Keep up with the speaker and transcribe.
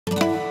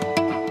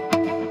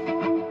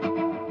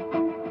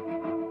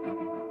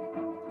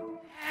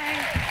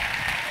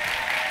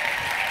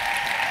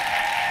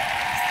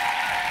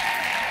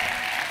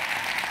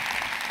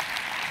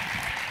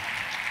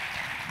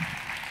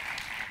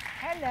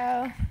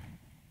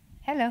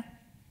Hello.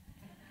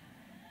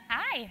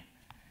 Hi.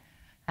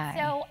 Hi.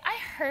 So I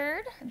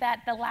heard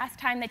that the last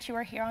time that you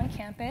were here on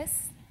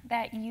campus,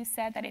 that you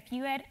said that if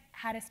you had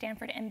had a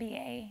Stanford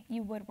MBA,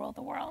 you would rule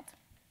the world.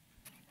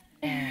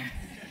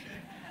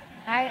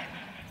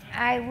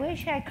 I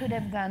wish I could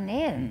have gone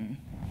in.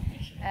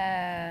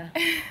 Yes,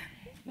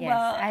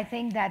 Well, I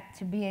think that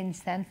to be in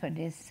Stanford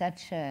is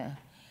such an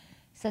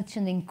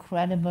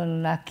incredible,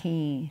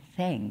 lucky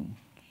thing.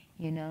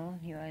 You know,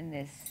 you're in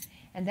this.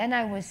 And then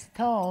I was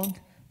told,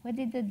 what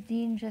did the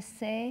dean just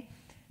say?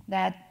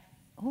 That,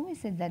 who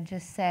is it that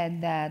just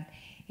said that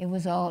it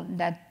was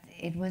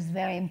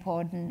very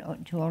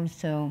important to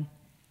also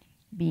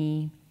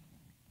be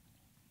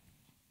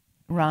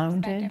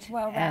rounded.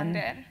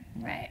 Well-rounded,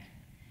 right.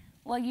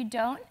 Well, you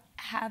don't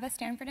have a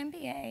Stanford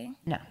MBA.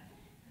 No.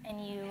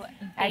 And you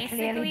I clearly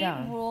basically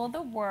don't. rule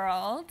the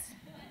world.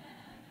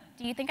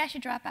 Do you think I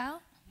should drop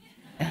out?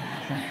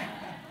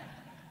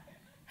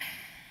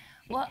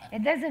 Well,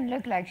 it doesn't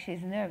look like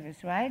she's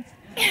nervous, right?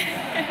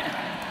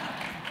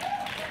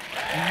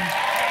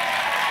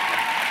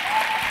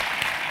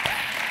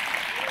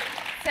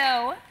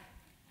 So,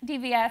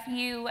 DVF,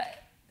 you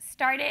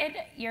started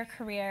your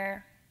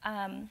career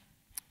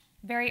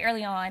very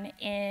early on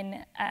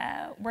in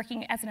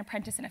working as an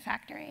apprentice in a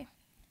factory.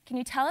 Can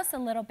you tell us a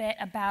little bit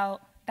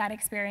about that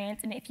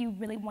experience and if you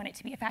really wanted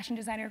to be a fashion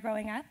designer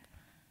growing up?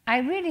 I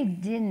really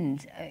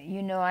didn't.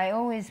 You know, I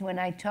always, when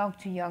I talk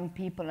to young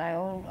people, I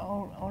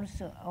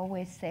also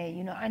always say,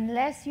 you know,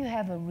 unless you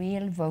have a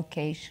real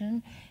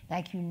vocation,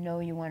 like you know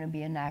you want to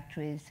be an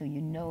actress, or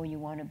you know you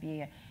want to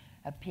be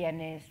a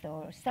pianist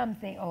or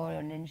something, or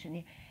an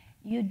engineer,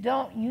 you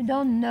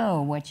don't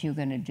know what you're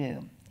going to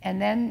do.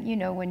 And then, you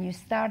know, when you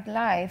start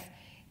life,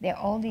 there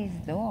are all these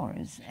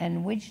doors,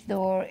 and which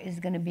door is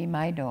going to be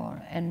my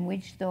door, and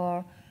which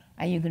door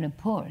are you going to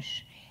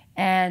push?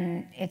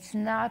 And it's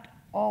not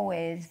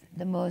always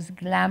the most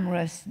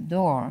glamorous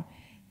door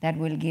that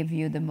will give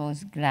you the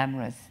most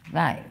glamorous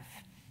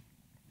life.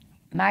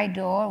 My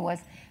door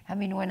was, I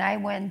mean, when I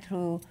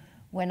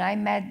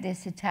met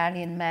this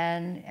Italian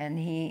man and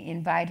he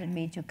invited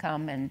me to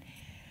come and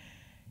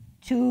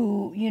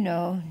to, you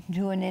know,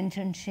 do an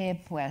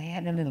internship, well, he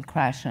had a little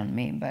crush on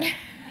me, but...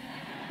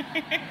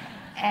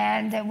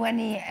 And when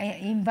he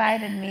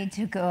invited me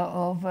to go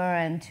over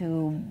and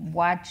to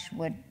watch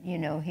what, you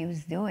know, he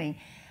was doing,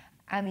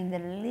 I mean, the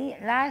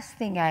last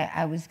thing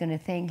I was going to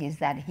think is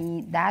that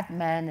that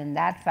man in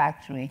that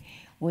factory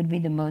would be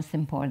the most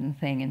important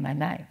thing in my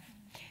life.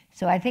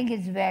 So I think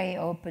it's very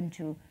important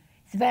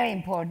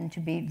to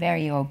be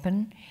very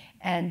open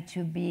and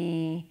to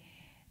be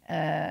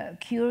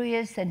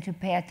curious and to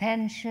pay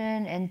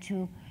attention and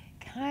to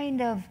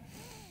kind of,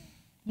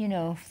 you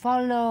know,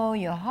 follow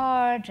your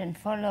heart and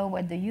follow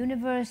what the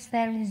universe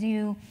tells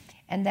you.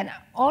 And then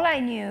all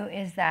I knew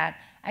is that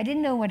I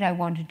didn't know what I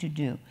wanted to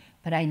do,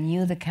 but I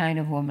knew the kind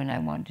of woman I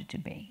wanted to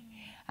be.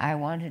 I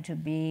wanted to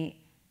be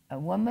a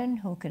woman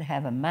who could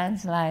have a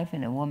man's life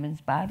in a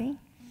woman's body.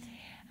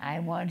 I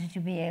wanted to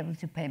be able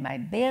to pay my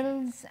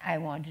bills. I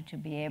wanted to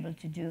be able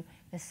to do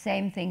the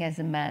same thing as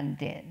a man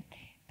did,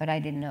 but I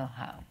didn't know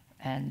how.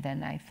 And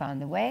then I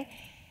found a way.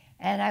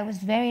 And I was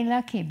very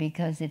lucky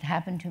because it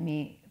happened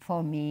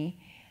for me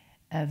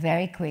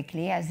very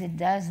quickly, as it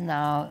does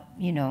now,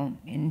 you know,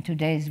 in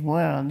today's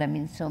world. I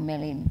mean, so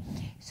many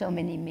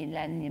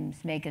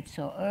millenniums make it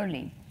so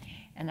early.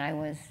 And I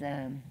mean,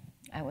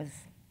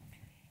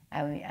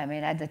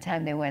 at the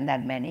time there weren't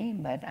that many,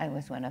 but I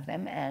was one of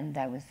them, and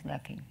I was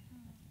lucky.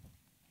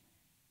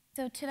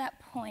 So to that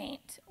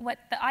point, what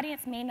the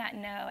audience may not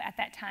know at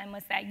that time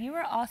was that you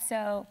were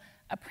also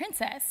a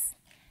princess,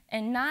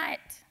 and not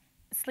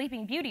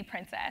Sleeping Beauty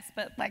princess,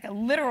 but like a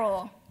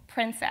literal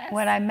princess.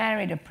 Well, I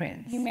married a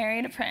prince. You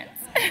married a prince.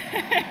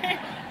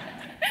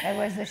 That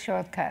was the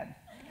shortcut.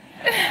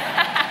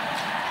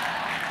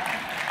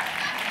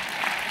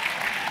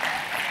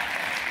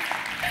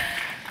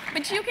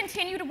 But you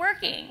continued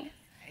working.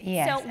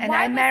 Yes, so and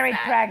I married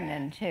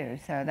pregnant too,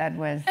 so that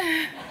was...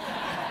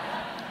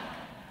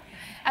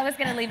 I was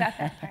going to leave out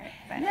that part.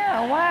 But.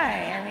 No,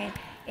 why? I mean,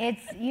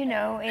 it's, you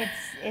know,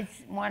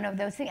 it's one of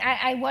those things.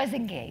 I was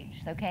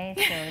engaged, okay,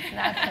 so it's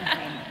not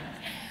something...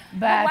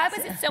 But why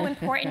was it so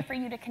important for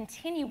you to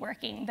continue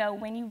working, though,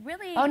 when you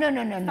really... Oh, no.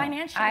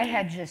 Financially...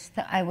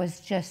 I was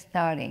just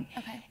starting.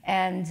 Okay.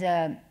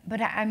 And,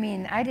 but I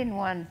mean, I didn't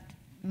want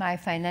my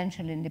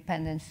financial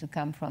independence to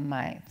come from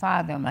my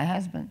father, my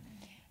husband.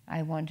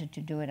 I wanted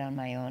to do it on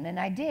my own, and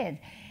I did.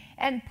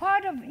 And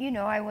part of, you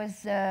know, I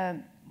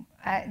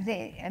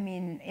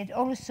mean, it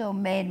also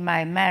made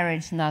my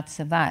marriage not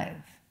survive.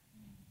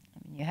 I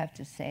mean, you have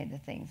to say the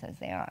things as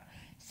they are.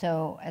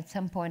 So at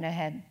some point I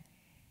had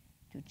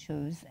to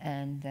choose,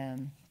 and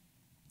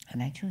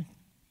I chose.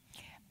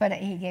 But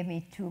he gave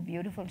me 2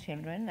 beautiful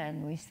children,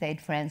 and we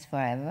stayed friends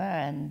forever,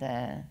 and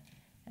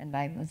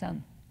life was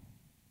on.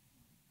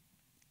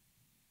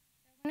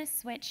 I'm going to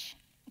switch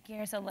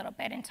gears a little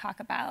bit and talk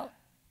about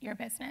your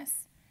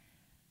business.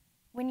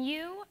 When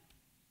you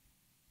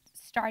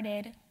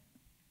started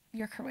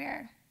your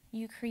career,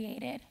 you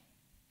created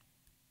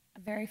a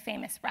very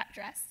famous wrap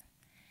dress.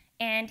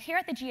 And here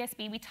at the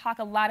GSB, we talk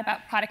a lot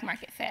about product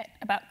market fit,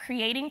 about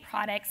creating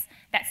products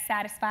that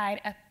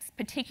satisfied a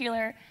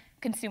particular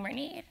consumer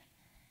need.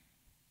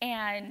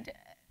 And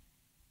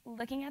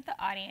looking at the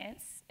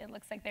audience, it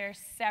looks like there are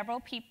several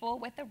people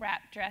with a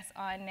wrap dress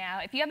on now.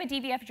 If you have a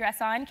DVF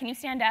dress on, can you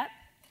stand up?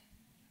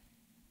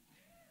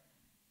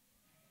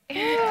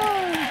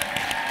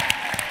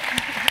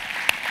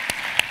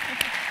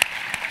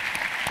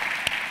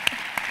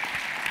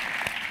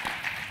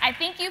 I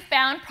think you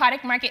found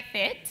product market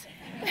fit.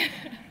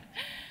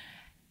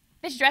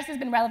 This dress has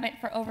been relevant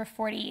for over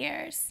 40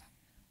 years.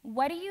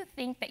 What do you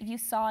think that you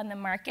saw in the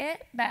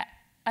market that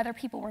other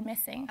people were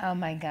missing? Oh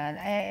my God,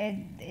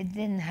 it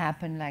didn't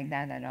happen like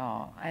that at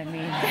all. I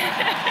mean,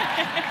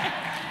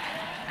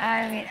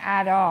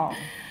 at all.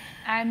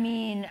 I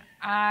mean,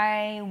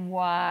 I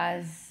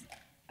was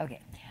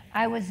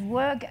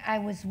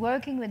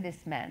working with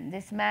this man.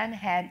 This man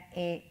had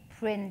a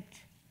print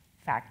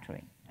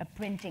factory, a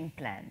printing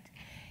plant.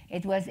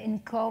 It was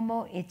in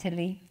Como,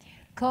 Italy.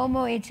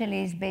 Como,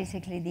 Italy is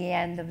basically the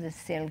end of the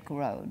Silk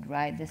Road,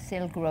 right? The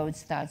Silk Road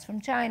starts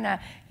from China,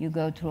 you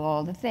go through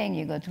all the thing,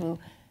 you go through,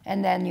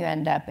 and then you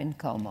end up in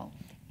Como.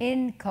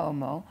 In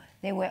Como,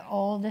 there were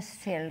all the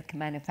silk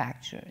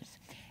manufacturers.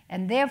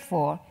 And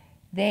therefore,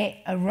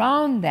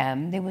 around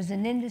them, there was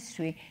an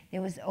industry,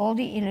 there was all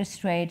the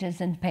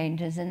illustrators and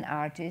painters and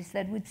artists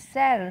that would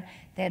sell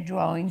their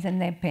drawings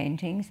and their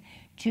paintings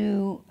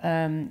to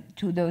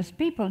those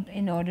people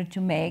in order to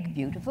make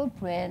beautiful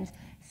prints,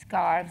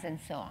 scarves, and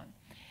so on.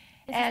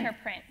 This is her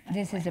print.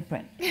 This is a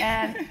print.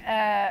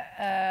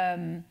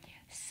 And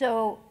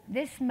so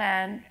this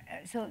man,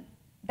 so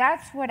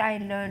that's what I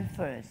learned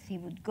first. He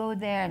would go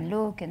there and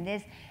look and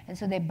this, and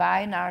so they buy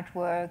an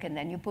artwork, and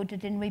then you put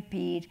it in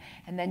repeat,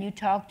 and then you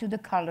talk to the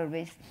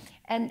colorist.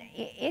 And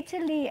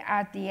Italy,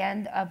 at the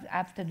end of,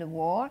 after the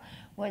war,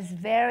 was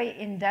very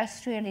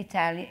industrial.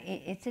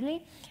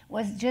 Italy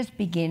was just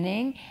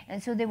beginning,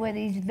 and so there were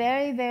these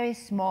very, very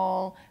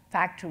small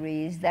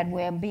factories that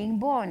were being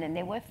born, and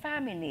there were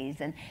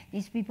families, and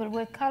these people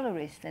were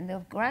colorists, and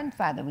their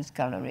grandfather was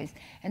colorist,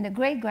 and the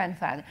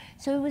great-grandfather.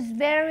 So it was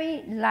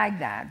very like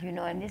that, you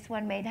know, and this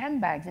one made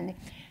handbags. And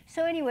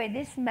so anyway,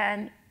 this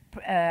man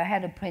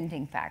had a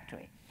printing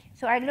factory.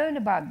 So I learned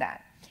about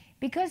that.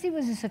 Because he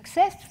was a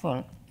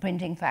successful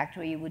printing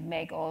factory, he would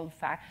make all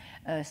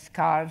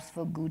scarves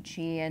for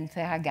Gucci and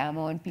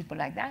Ferragamo and people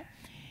like that.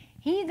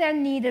 He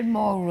then needed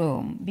more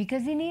room.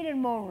 Because he needed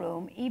more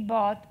room, he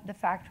bought the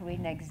factory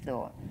next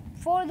door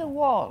for the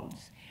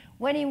walls.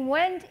 When he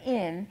went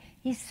in,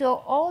 he saw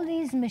all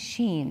these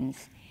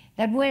machines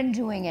that weren't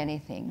doing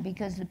anything,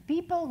 because the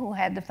people who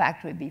had the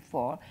factory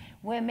before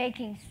were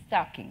making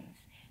stockings.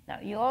 Now,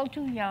 you're all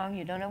too young,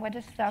 you don't know what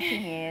a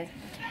stocking is.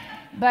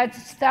 But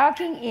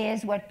stocking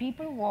is what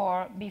people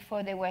wore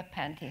before they were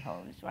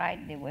pantyhose, right?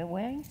 They were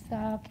wearing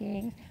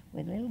stockings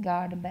with little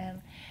garter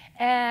belt.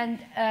 And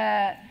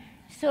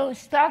so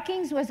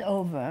stockings was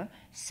over,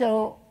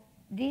 so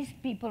these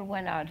people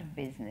went out of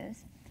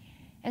business.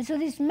 And so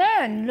this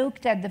man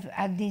looked at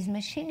these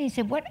machines. He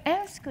said, what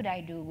else could I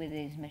do with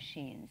these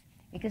machines?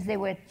 Because they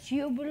were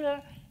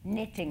tubular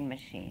knitting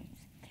machines.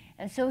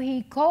 And so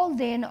he called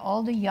in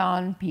all the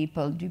yarn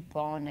people,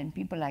 Dupont and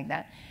people like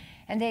that.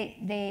 And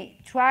they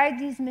tried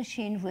these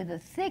machines with a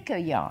thicker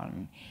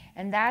yarn,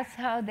 and that's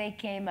how they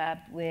came up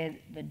with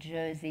the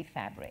jersey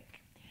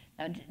fabric.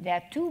 Now, there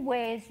are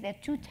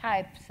two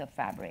types of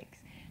fabrics.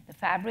 The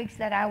fabrics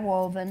that are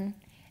woven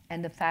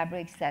and the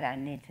fabrics that are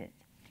knitted.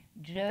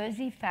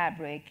 Jersey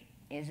fabric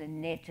is a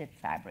knitted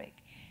fabric.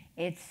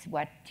 It's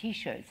what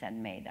T-shirts are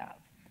made of.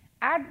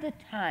 At the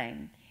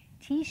time,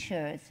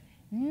 T-shirts,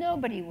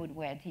 nobody would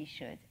wear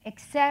T-shirts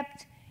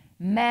except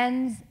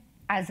men's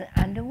as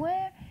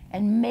underwear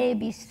and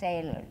maybe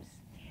sailors.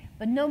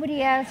 But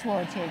nobody else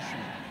wore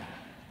T-shirt.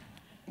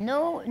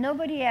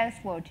 Nobody else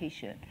wore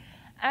T-shirt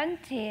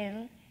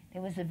until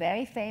there was a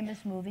very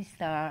famous movie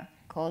star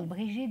called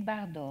Brigitte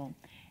Bardot,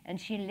 and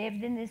she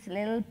lived in this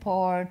little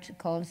port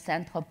called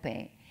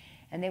Saint-Tropez.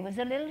 And there was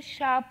a little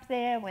shop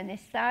there when they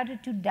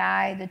started to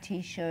dye the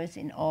T-shirts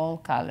in all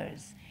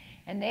colors.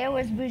 And there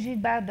was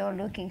Brigitte Bardot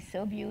looking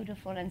so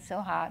beautiful and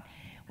so hot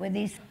with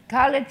this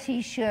colored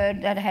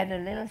T-shirt that had a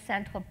little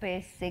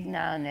Saint-Tropez signa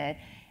on it,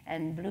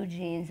 and blue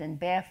jeans and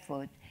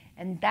barefoot.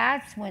 And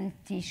that's when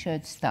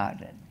T-shirts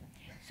started.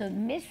 So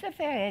Mr.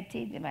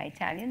 Ferretti, my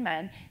Italian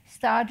man,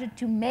 started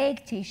to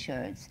make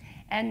T-shirts,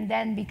 and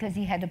then because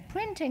he had a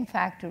printing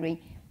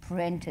factory,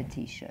 printed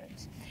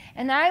T-shirts.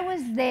 And I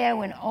was there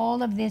when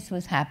all of this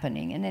was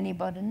happening, and then he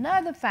bought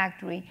another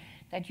factory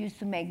that used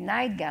to make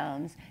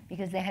nightgowns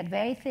because they had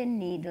very thin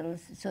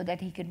needles so that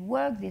he could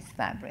work this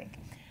fabric.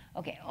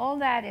 Okay, all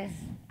that is,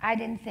 I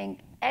didn't think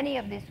any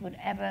of this would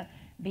ever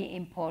be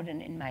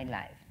important in my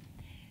life.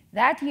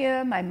 That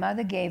year, my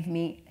mother gave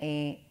me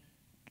a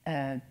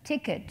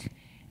ticket,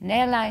 an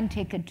airline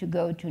ticket to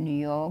go to New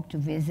York to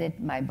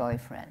visit my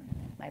boyfriend,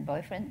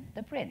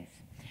 the prince.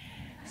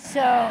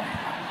 So,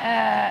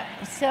 I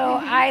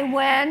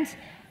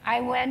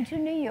went to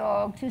New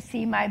York to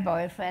see my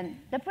boyfriend,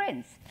 the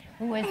prince.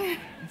 who was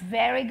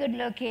very good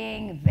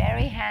looking,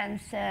 very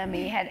handsome.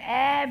 He had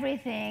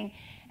everything.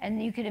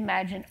 And you could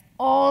imagine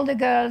all the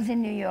girls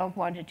in New York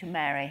wanted to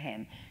marry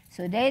him.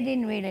 So they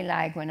didn't really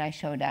like when I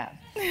showed up.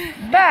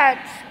 But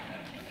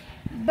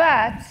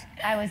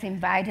I was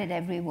invited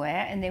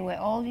everywhere, and there were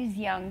all these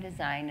young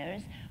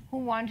designers who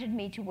wanted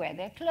me to wear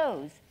their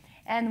clothes.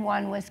 And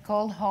one was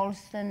called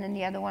Halston, and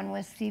the other one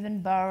was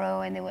Stephen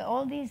Burrow, and there were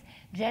all these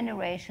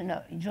generation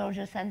of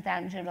Giorgio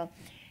Sant'Angelo,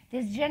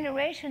 this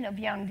generation of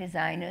young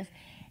designers.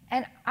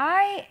 And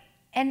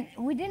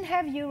we didn't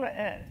have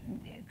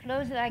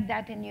clothes like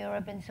that in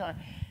Europe and so on.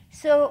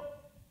 So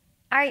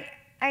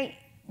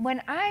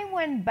when I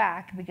went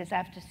back, because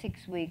after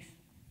 6 weeks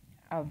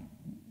of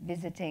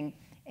visiting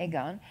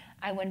Egon,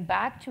 I went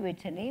back to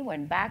Italy,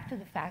 went back to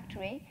the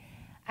factory.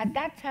 At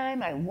that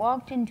time, I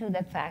walked into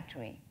that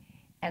factory,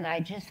 and I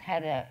just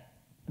had a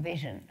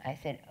vision. I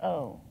said,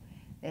 oh,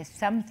 there's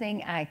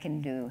something I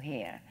can do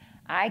here.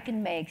 I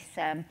can make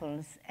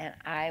samples, and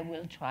I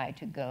will try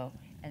to go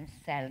and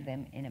sell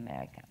them in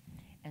America.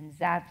 And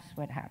that's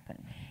what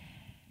happened.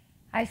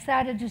 I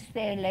started to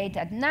stay late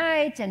at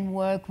night and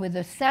work with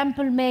the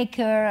sample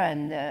maker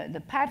and the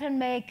pattern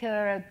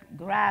maker,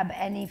 grab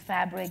any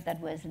fabric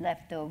that was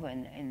left over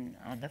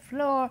on the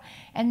floor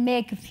and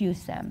make a few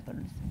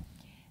samples.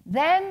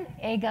 Then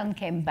Egon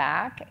came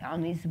back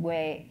on his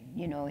way.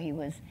 You know, he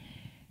was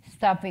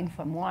stopping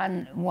from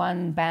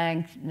one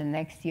bank. The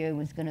next year he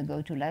was going to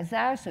go to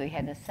Lazare, so he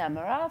had a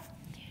summer off.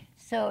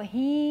 So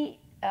he,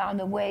 on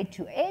the way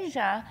to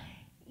Asia,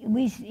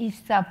 he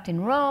stopped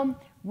in Rome.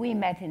 We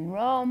met in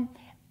Rome.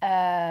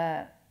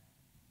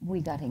 We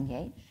got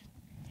engaged.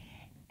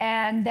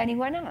 And then he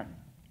went on.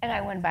 And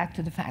I went back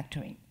to the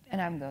factory.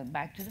 And I'm going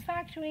back to the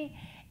factory,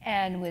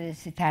 and with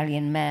this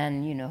Italian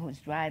man, you know, who's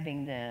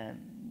driving the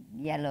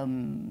yellow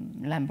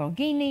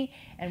Lamborghini,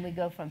 and we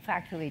go from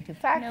factory to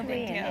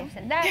factory, and this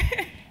and that.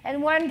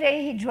 And one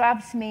day he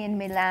drops me in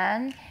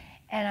Milan,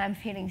 and I'm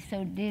feeling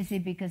so dizzy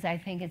because I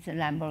think it's a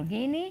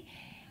Lamborghini,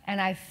 and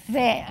I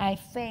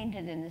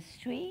fainted in the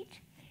street.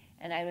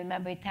 And I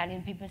remember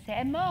Italian people say,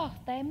 è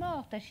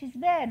morta, she's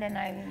dead. And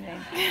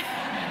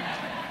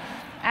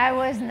I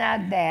was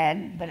not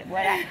dead, but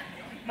what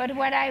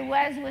I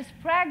was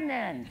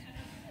pregnant.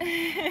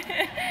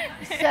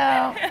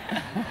 So,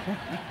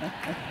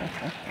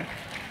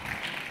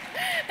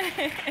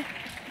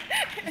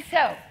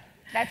 so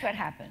that's what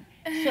happened.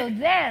 So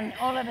then,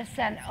 all of a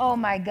sudden, oh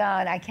my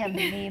God, I can't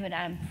believe it,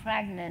 I'm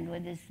pregnant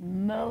with this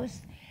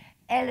most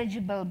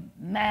eligible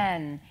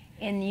man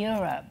in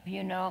Europe,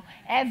 you know.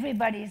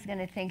 Everybody's going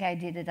to think I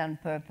did it on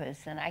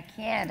purpose, and I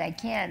can't,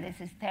 this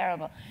is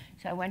terrible.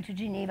 So I went to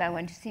Geneva, I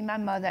went to see my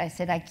mother, I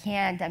said, I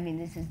can't, I mean,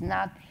 this is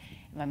not,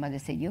 my mother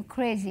said, you're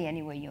crazy,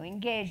 anyway, you're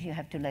engaged, you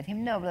have to let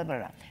him know, blah, blah,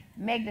 blah.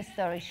 Make the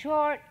story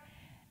short,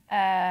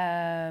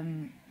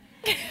 Egon,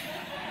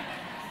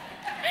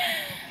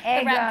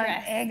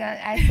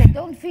 I said,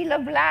 don't feel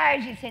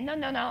obliged. He said,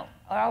 no,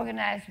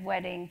 organize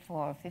wedding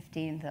for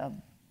 15th of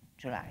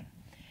July.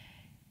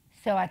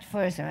 So at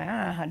first, I'm like,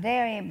 how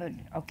dare you, but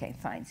okay,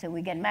 fine. So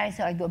we get married,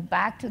 so I go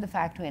back to the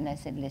factory and I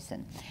said,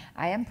 listen,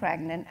 I am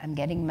pregnant, I'm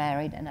getting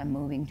married, and I'm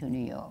moving to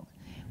New York.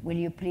 Will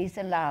you please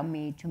allow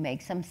me to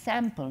make some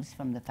samples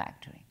from the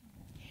factory?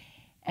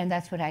 And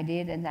that's what I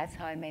did, and that's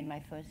how I made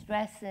my first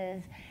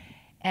dresses.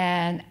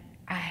 And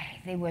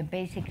they were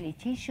basically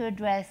t-shirt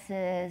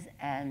dresses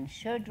and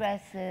shirt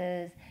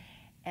dresses,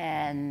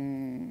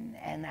 and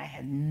I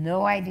had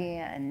no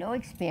idea and no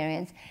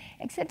experience,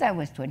 except I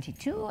was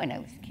 22 and I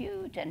was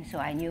cute, and so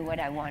I knew what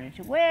I wanted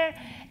to wear,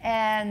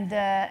 and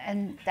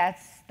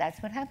that's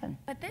what happened.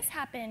 But this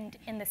happened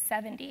in the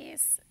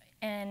 70s,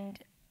 and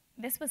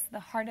this was the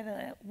heart of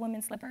the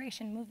women's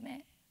liberation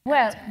movement.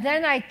 Well,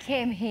 then I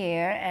came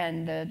here,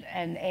 and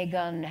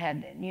Egon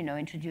had, you know,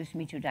 introduced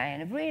me to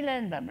Diane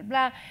Vreeland, blah, blah,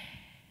 blah.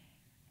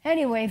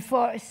 Anyway,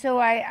 so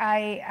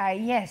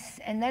yes,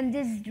 and then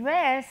this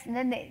dress, and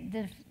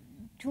then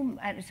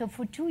so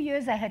for 2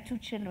 years I had 2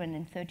 children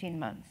in 13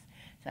 months.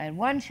 So I had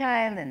 1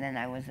 child, and then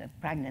I was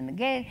pregnant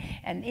again,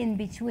 and in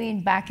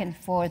between, back and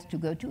forth to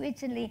go to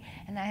Italy,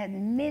 and I had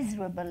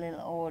miserable little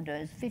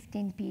orders,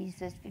 15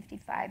 pieces,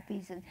 55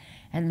 pieces,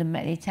 and the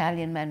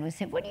Italian man would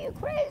say, what are you,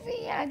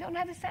 crazy? I don't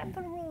have a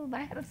sample room,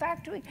 I have a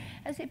factory.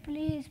 I said,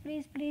 please,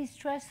 please, please,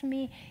 trust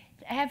me,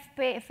 have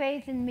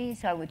faith in me.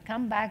 So I would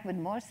come back with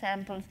more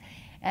samples,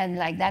 and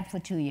like that for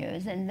 2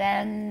 years, and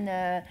then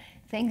I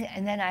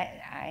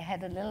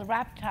had a little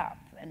wrap top,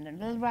 and the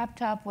little wrap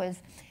top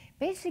was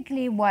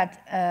basically what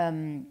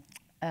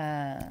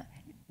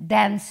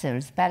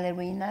dancers,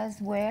 ballerinas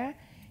wear,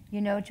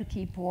 you know, to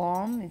keep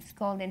warm. It's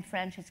called, in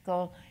French, it's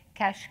called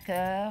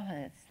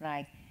cache-cœur. It's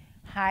like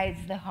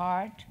hides the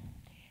heart.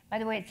 By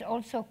the way, it's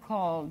also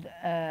called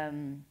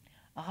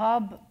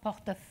robe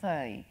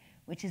portefeuille,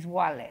 which is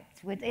wallet.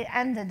 It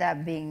ended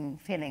up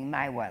filling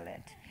my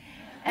wallet.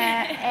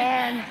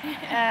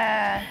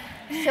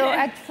 So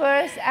at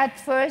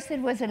first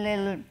it was a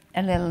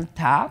little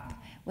top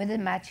with a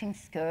matching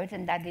skirt,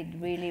 and that did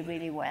really,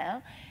 really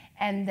well.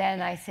 And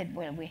then I said,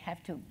 well,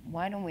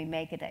 why don't we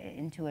make it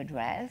into a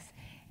dress?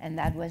 and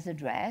that was the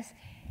dress.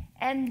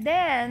 And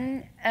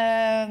then,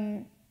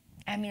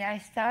 I mean, I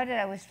started,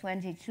 I was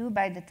 22.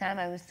 By the time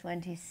I was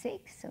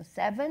 26 or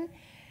 7,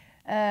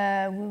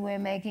 we were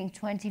making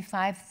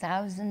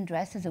 25,000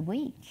 dresses a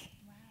week.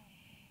 Wow.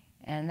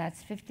 And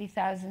that's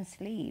 50,000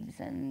 sleeves,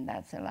 and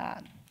that's a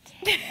lot.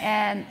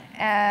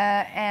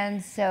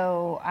 And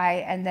so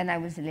and then I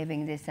was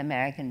living this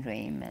American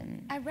dream.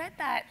 And I read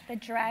that the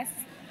dress.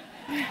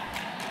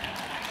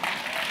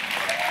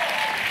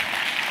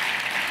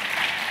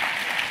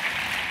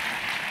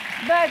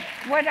 But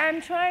what I'm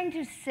trying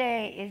to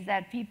say is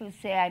that people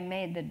say I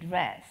made the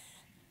dress.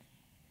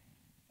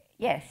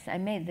 Yes, I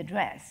made the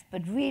dress,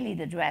 but really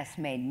the dress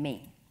made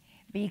me.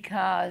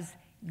 Because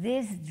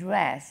this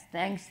dress,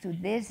 thanks to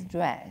this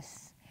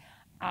dress,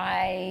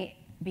 I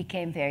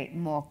became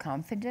more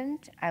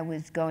confident. I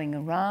was going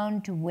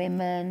around to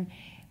women,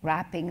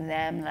 wrapping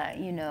them,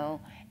 you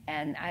know,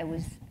 and I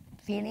was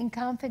feeling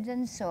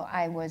confident, so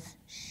I was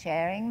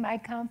sharing my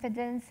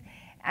confidence,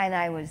 and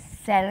I was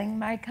selling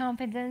my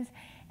confidence.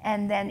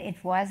 And then it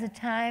was a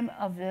time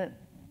of the,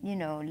 you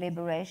know,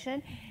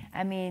 liberation.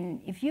 I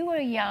mean, if you were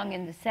young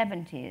in the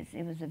 70s,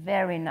 it was a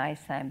very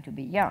nice time to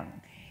be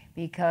young,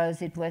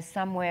 because it was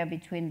somewhere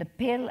between the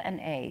pill and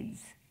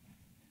AIDS.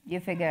 You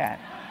figure out.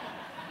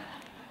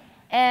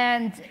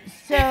 And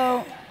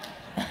so,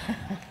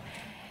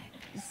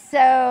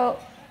 so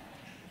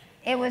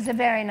it was a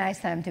very nice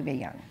time to be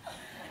young.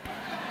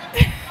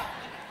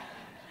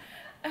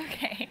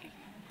 Okay.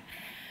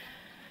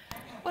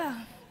 Well,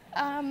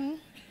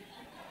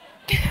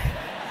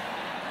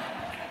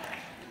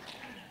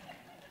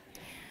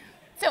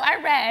 so I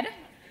read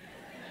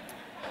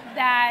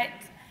that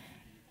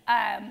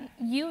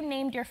you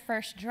named your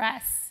first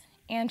dress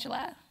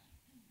Angela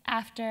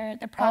after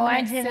the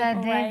prominent Angela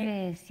civil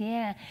Davis, rights.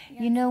 yeah.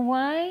 Yes. You know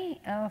why?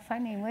 Oh,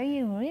 funny, where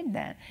you read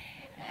that?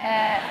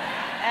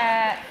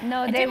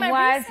 No, there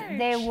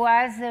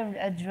was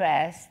a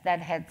dress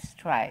that had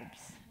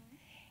stripes.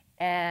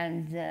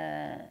 And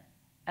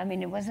I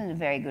mean, it wasn't a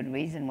very good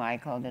reason why I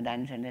called it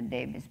Angela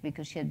Davis,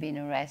 because she had been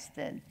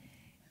arrested,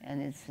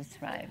 and it's a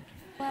stripe.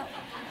 Well,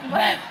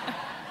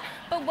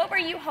 but what were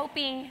you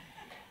hoping?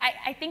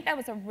 I think that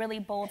was a really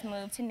bold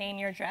move to name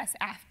your dress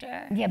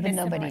after. Yeah, but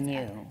nobody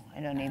knew.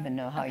 I don't even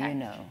know how you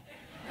know.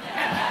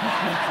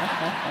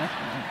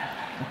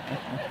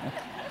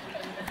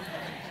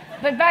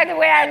 But by the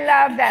way, I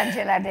loved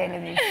Angela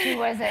Davis.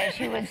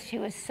 She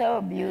was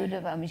so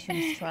beautiful. I mean, she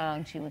was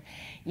strong.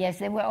 Yes,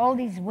 there were all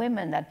these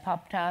women that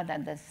popped out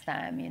at this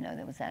time. You know,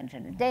 there was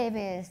Angela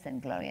Davis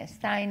and Gloria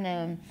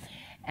Steinem,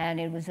 and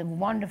it was a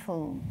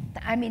wonderful.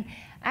 I mean,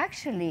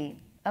 actually,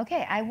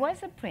 okay, I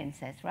was a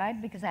princess, right?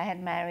 Because I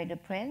had married a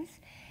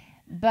prince.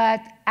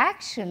 But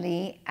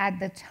actually, at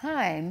the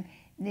time,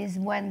 is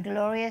when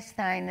Gloria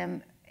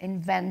Steinem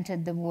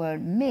invented the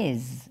word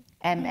Ms.,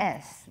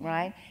 M-S,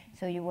 right?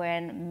 So you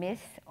weren't Miss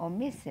or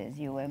Mrs.,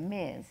 you were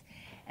Ms.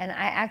 And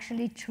I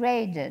actually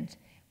traded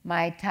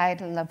my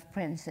title of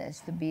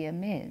princess to be a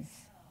Ms.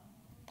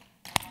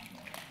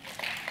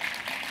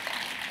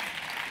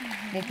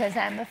 Because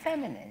I'm a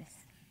feminist.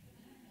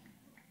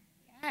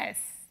 Yes.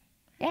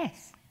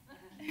 Yes.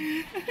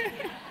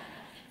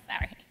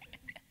 Sorry.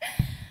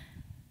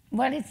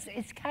 Well,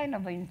 it's kind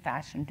of in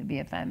fashion to be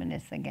a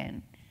feminist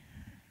again.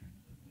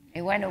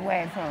 It went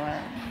away for a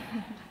while.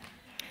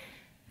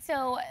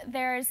 So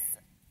there's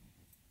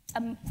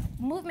a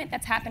movement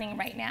that's happening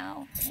right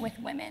now with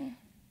women,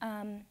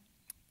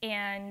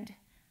 and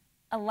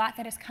a lot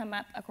that has come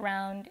up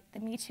around the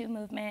Me Too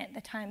movement,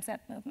 the Time's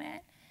Up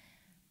movement.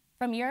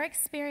 From your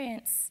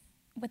experience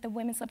with the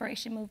women's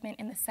liberation movement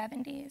in the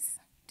 70s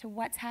to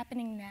what's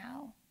happening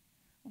now,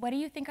 what do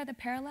you think are the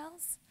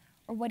parallels,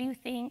 or what do you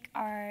think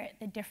are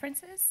the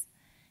differences?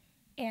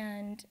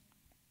 And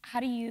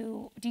how do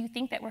you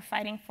think that we're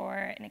fighting for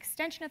an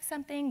extension of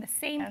something, the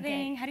same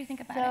thing? How do you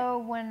think about it? So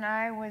when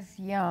I was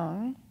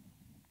young,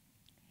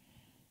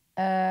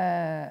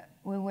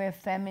 we were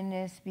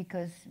feminists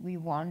because we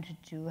wanted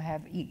to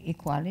have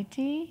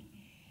equality,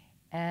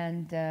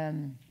 and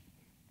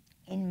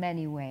in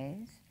many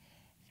ways.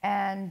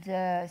 And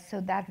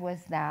so that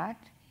was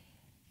that.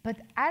 But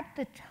at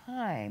the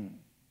time,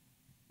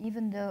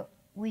 even though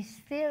we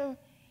still,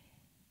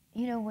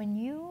 you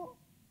know,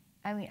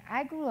 I mean,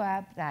 I grew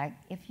up like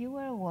if you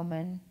were a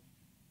woman,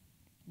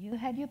 you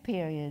had your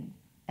period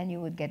and you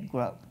would get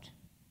groped.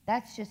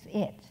 That's just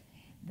it.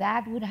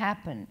 That would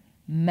happen.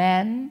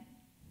 Men,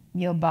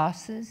 your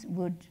bosses,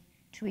 would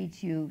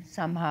treat you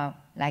somehow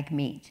like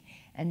meat,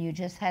 and you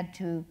just had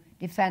to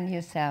defend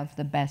yourself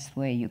the best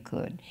way you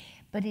could.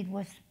 But it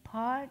was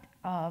part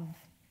of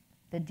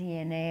the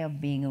DNA of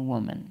being a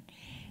woman.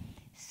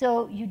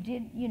 So you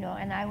did, you know,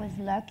 and I was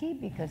lucky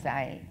because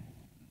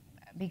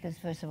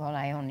first of all,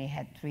 I only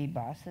had 3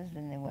 bosses,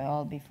 and they were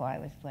all before I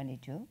was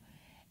 22.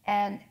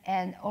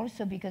 And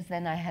also because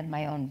then I had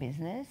my own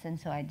business, and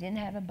so I didn't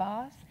have a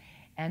boss.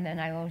 And then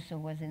I also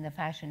was in the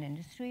fashion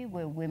industry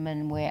where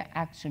women were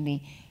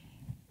actually,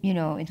 you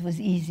know, it was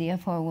easier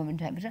for a woman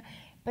to have a job.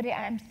 But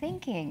I'm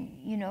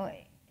thinking, you know,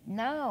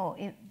 now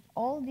if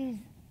all these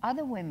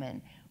other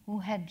women who who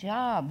had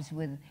jobs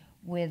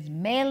with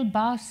male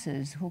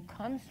bosses who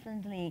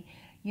constantly,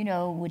 you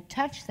know, would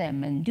touch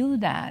them and do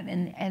that.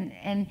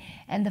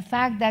 And the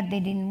fact that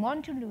they didn't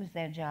want to lose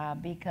their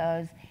job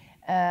because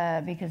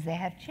they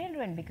have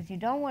children, because you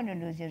don't want to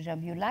lose your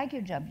job, you like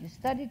your job, you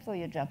studied for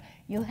your job,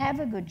 you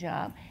have a good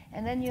job,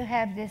 and then you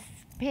have this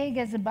pig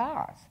as a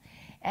boss.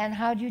 And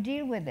how do you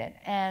deal with it?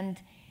 And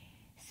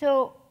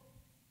so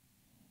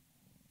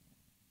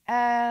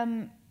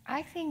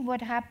I think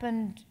what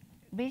happened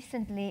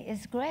recently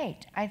is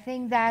great. I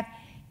think that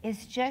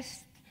it's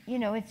just, you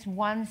know, it's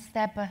one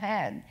step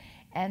ahead,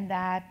 and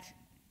that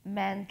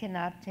men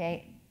cannot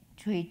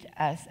treat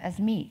us as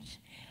meat,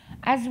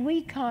 as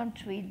we can't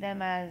treat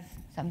them as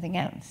something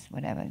else,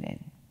 whatever it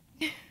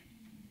is.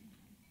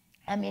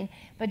 I mean,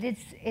 but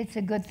it's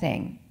a good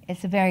thing.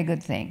 It's a very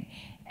good thing.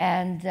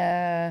 And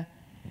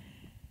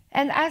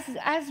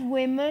as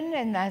women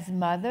and as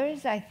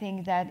mothers, I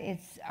think that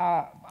it's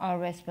our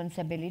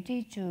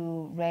responsibility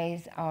to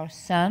raise our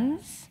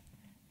sons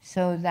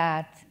so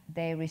that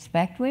they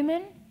respect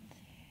women.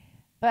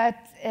 But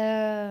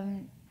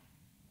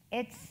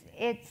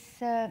it's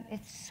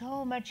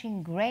so much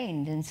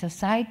ingrained in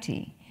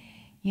society,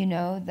 you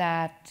know,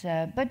 that,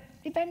 but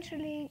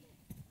eventually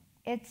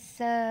it's,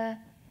 I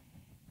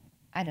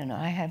don't know,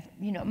 I have,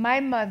 you know, my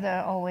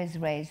mother always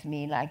raised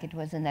me like it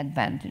was an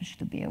advantage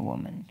to be a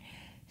woman.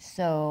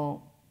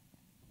 So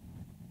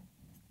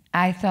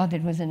I thought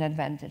it was an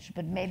advantage,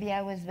 but maybe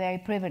I was very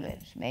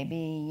privileged. Maybe,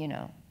 you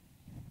know,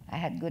 I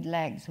had good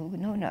legs, who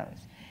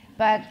knows?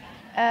 But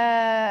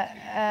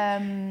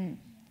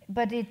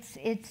it's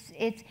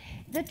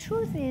the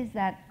truth is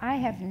that I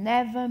have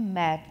never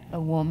met a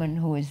woman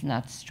who is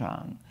not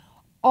strong.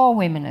 All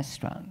women are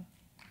strong.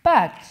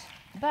 But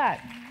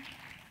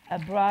a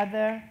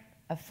brother,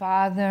 a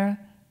father,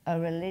 a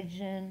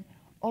religion,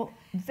 or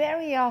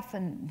very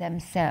often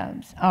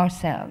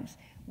ourselves.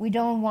 We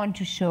don't want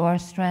to show our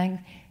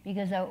strength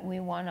because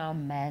we want our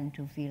men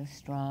to feel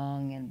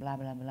strong and blah,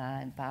 blah, blah,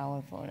 and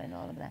powerful and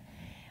all of that,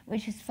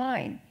 which is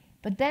fine.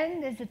 But then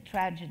there's a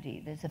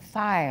tragedy, there's a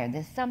fire,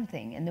 there's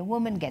something, and the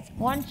woman gets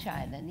one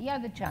child and the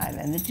other child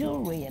and the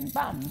jewelry and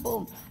bam,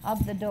 boom,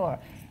 out the door.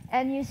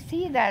 And you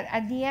see that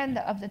at the end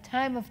of the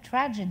time of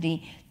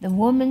tragedy, the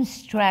woman's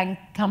strength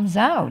comes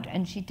out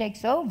and she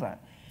takes over.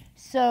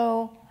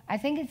 So I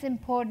think it's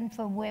important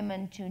for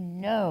women to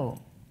know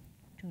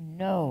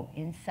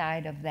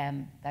inside of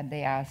them that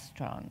they are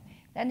strong.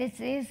 Then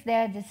it is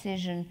their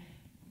decision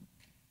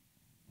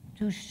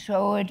to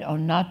show it or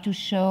not to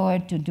show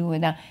it, to do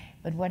it.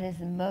 But what is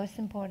the most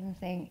important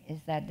thing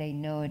is that they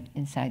know it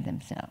inside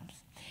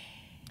themselves.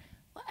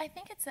 Well, I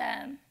think it's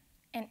an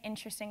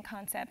interesting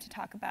concept to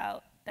talk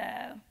about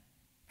the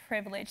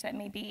privilege that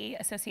may be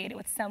associated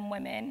with some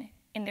women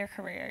in their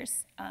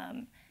careers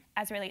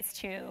as relates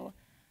to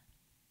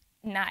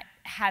not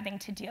having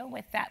to deal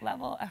with that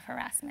level of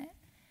harassment.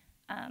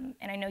 And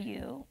I know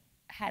you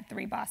had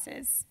 3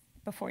 bosses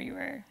before you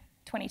were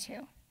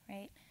 22,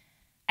 right?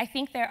 I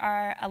think there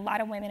are a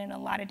lot of women in a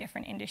lot of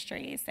different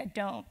industries that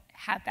don't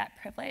have that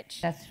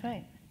privilege. That's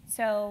right.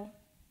 So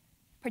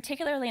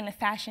particularly in the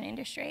fashion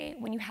industry,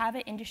 when you have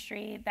an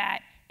industry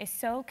that is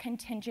so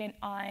contingent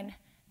on,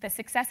 the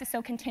success is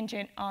so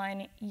contingent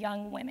on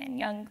young women,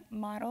 young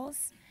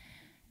models,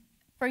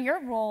 for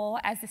your role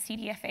as the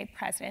CDFA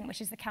president, which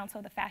is the Council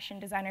of the Fashion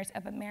Designers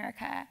of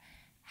America,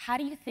 how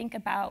do you think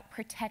about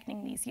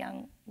protecting these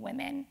young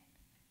women?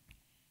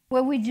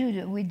 Well, we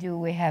do.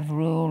 We have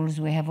rules.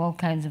 We have all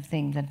kinds of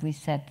things that we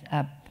set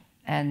up,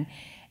 and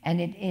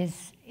it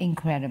is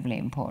incredibly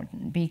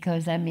important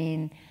because I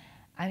mean,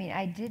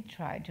 I did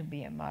try to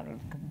be a model,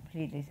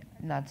 completely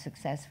not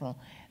successful,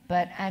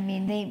 but I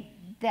mean,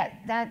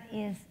 that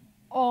is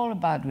all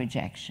about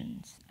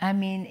rejections. I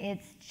mean,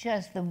 it's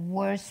just the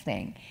worst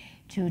thing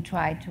to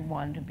try to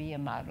want to be a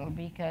model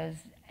because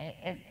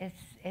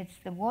it's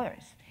the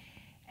worst,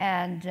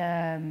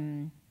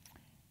 and.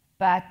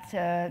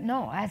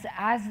 No, as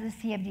the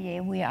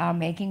CFDA, we are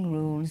making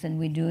rules and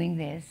we're doing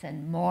this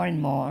and more.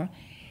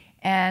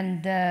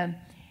 And,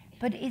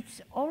 but it's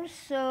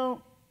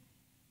also...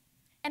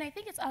 And I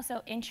think it's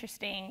also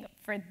interesting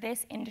for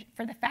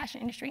for the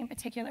fashion industry in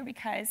particular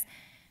because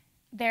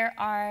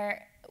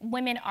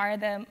women are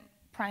the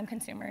prime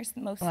consumers,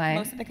 most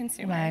of the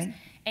consumers. Right.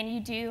 And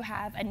you do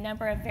have a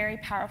number of very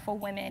powerful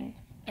women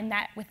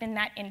within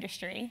that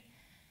industry.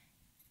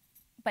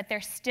 But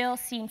there still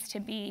seems to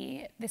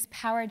be this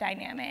power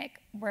dynamic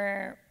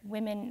where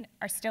women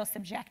are still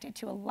subjected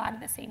to a lot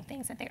of the same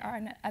things that they are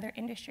in other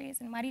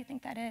industries. And why do you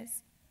think that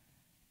is?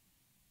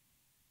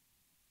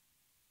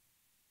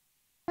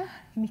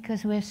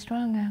 Because we're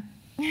stronger.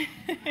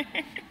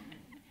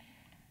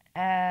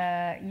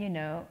 You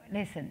know,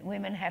 listen,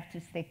 women have to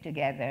stick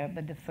together,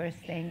 but the first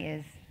thing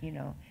is, you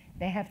know,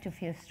 they have to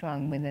feel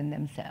strong within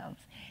themselves.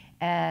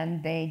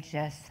 And they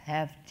just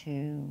have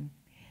to...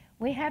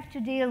 We have to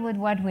deal with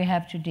what we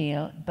have to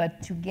deal,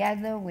 but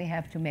together we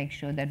have to make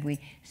sure that we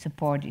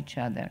support each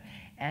other.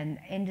 and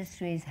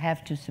industries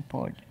have to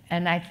support.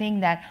 And I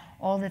think that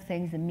all the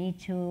things, the Me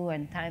Too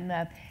and Time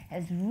Up,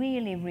 has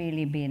really,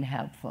 really been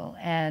helpful.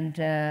 And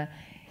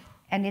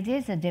it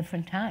is a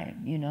different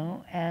time, you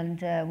know,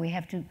 and we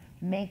have to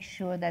make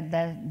sure that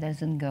that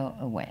doesn't go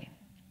away.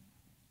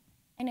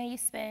 I know you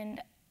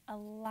spend a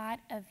lot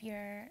of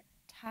your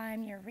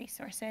time, your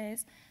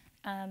resources,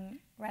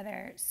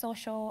 whether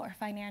social or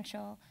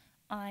financial,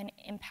 on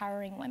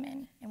empowering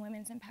women and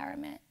women's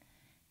empowerment,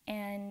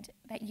 and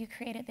that you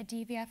created the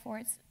DVF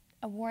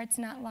Awards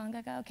not long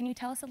ago. Can you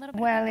tell us a little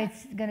bit about that? Well,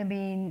 it's going to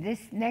be, this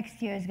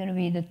next year is going to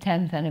be the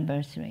 10th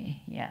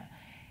anniversary, yeah.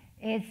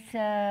 It's,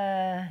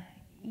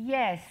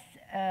 yes,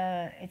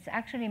 it's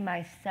actually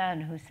my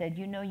son who said,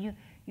 you know, you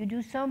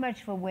do so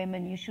much for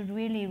women, you should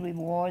really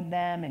reward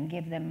them and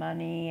give them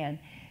money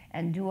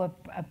and do a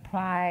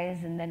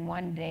prize, and then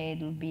one day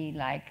it'll be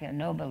like a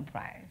Nobel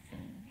Prize.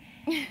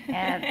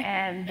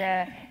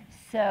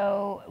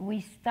 So we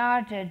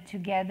started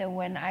together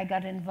when I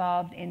got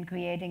involved in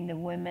creating the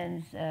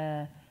women's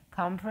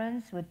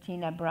conference with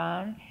Tina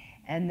Brown,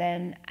 and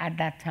then at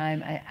that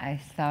time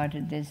I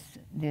started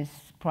this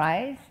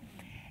prize,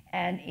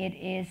 and it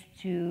is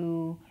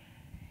to,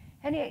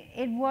 and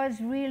it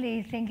was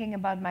really thinking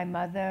about my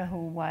mother,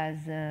 who was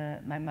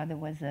my mother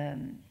was a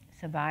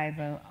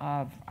survivor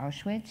of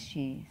Auschwitz.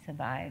 She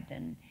survived,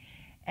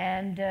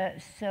 and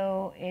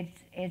so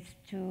it's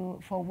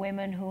for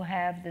women who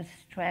have the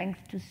strength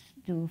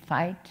to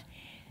fight,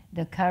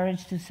 the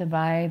courage to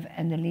survive,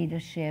 and the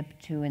leadership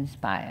to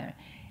inspire.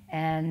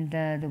 And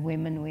the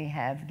women we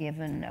have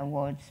given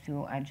awards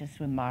to are just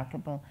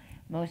remarkable.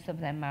 Most of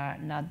them are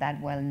not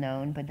that well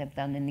known, but they've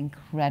done an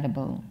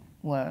incredible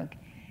work.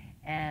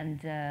 And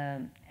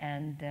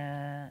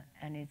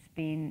it's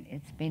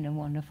been a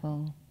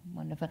wonderful.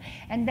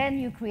 And then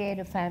you create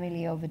a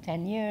family over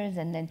 10 years,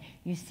 and then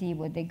you see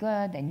what they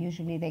got, and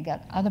usually they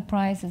got other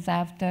prizes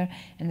after,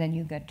 and then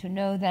you get to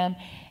know them.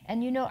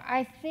 And you know,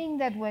 I think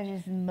that what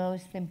is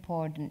most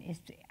important is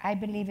I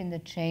believe in the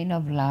chain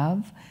of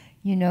love.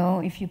 You know,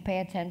 if you pay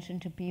attention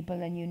to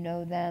people and you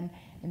know them,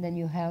 and then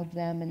you help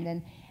them, and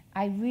then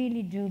I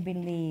really do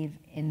believe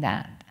in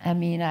that. I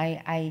mean,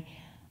 I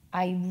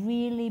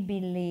really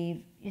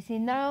believe, you see,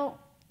 now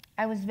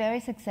I was very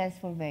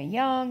successful, very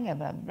young, blah,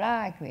 blah,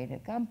 blah. I created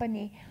a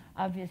company.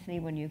 Obviously,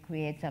 when you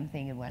create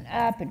something, it went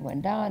up, it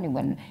went down, it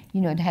went,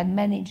 you know, it had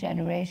many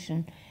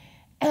generations.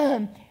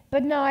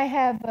 But now I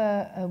have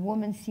a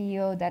woman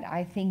CEO that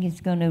I think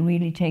is going to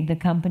really take the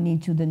company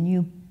to the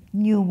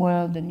new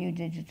world, the new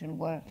digital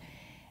world.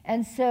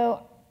 And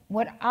so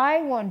what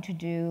I want to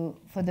do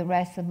for the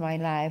rest of my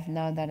life,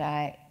 now that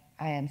I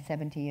am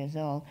 70 years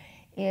old,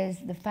 is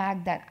the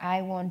fact that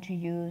I want to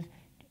use,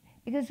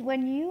 because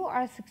when you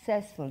are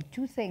successful,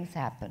 two things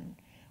happen.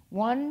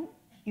 One,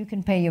 you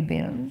can pay your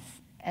bills,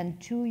 and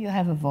two, you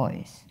have a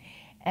voice.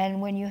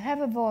 And when you have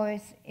a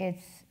voice,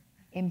 it's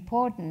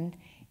important,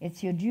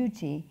 it's your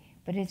duty,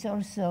 but it's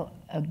also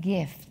a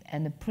gift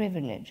and a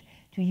privilege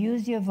to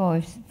use your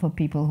voice for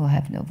people who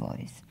have no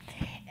voice.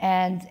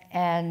 And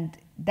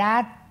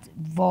that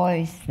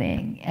voice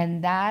thing,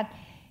 and that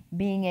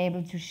being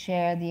able to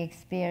share the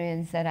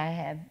experience that I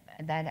have,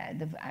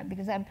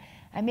 because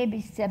I may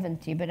be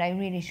 70, but I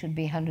really should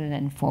be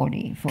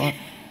 140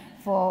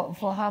 for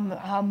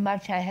how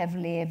much I have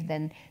lived,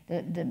 and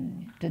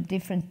the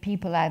different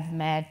people I've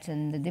met,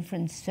 and the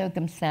different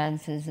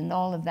circumstances and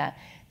all of that.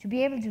 To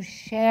be able to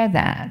share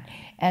that,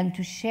 and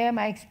to share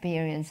my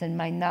experience and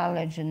my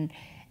knowledge and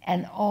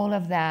all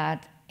of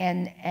that,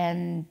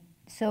 and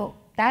so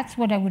that's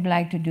what I would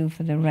like to do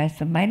for the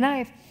rest of my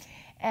life.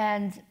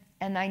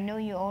 And I know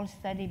you all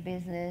study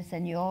business,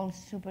 and you're all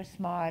super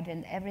smart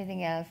and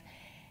everything else.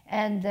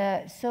 And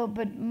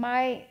but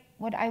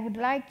what I would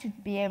like to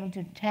be able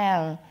to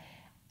tell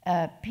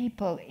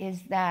people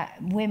is that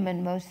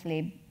women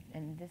mostly,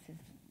 and this is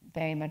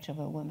very much of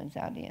a women's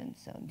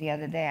audience. So the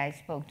other day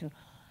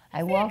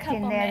I walked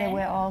in there, they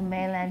were all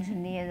male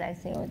engineers. I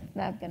said, oh, it's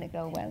not going to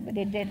go well, but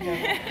it did go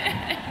well.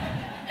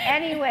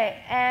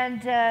 Anyway,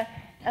 and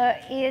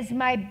is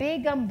my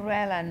big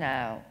umbrella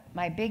now.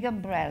 My big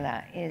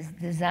umbrella is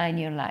Design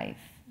Your Life,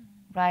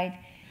 right?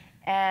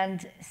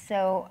 And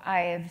so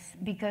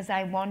because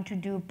I want to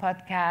do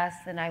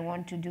podcasts and I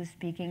want to do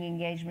speaking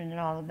engagement and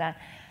all of that,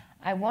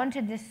 I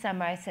wanted this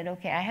summer, I said,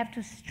 okay, I have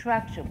to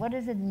structure. What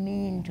does it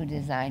mean to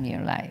design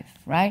your life,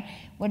 right?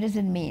 What does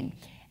it mean?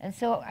 And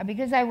so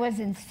because I was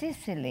in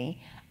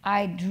Sicily,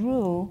 I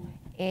drew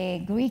a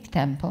Greek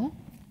temple,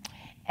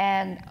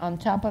 and on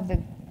top of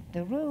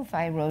the roof,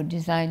 I wrote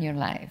Design Your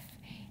Life.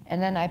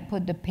 And then I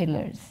put the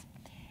pillars.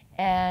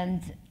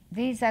 And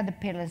these are the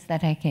pillars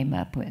that I came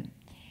up with.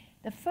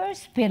 The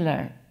first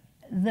pillar,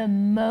 the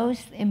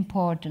most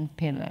important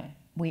pillar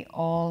we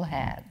all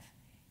have,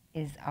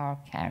 is our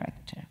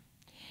character.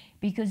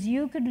 Because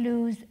you could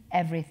lose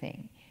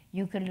everything.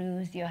 You could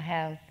lose your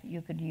health,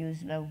 you could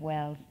lose your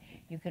wealth,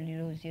 you could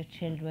lose your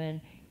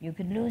children, you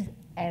could lose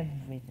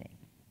everything.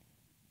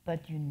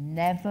 But you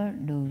never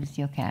lose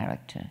your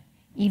character,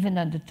 even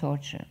under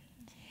torture.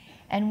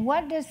 And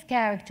what does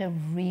character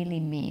really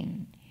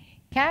mean?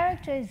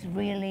 Character is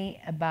really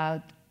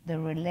about the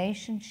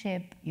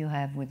relationship you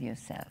have with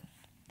yourself.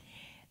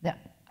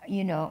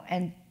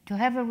 And to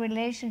have a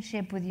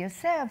relationship with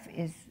yourself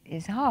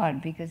is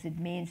hard, because it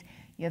means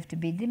you have to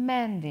be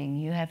demanding,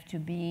 you have to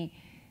be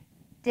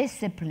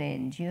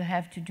disciplined, you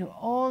have to do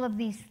all of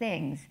these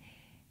things.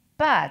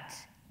 But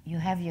you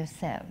have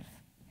yourself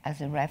as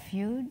a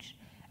refuge,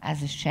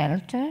 as a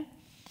shelter,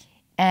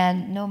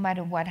 and no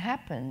matter what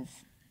happens,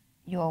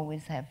 you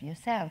always have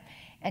yourself.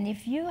 And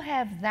if you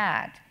have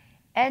that,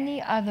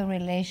 any other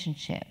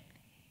relationship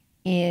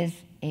is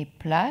a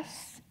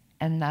plus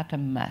and not a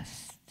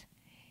must.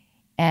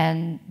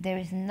 And there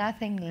is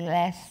nothing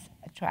less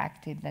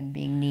attractive than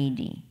being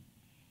needy,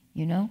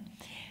 you know?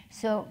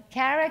 So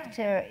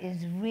character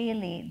is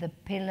really the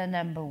pillar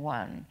number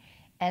one.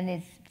 And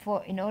it's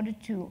in order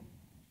to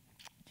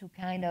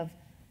kind of,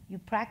 you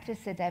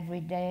practice it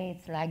every day.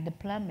 It's like the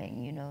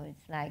plumbing, you know,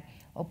 it's like,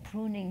 or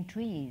pruning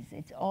trees.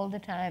 It's all the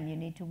time. You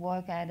need to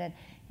work at it.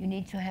 You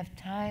need to have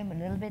time, a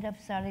little bit of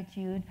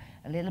solitude,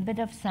 a little bit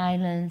of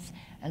silence,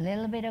 a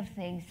little bit of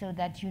things, so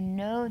that you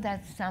know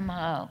that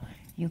somehow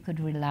you could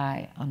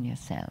rely on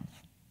yourself.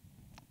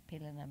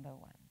 Pillar number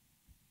one.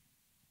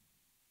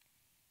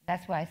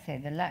 That's why I say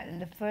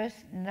the first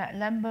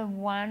number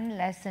one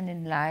lesson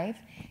in life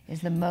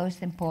is the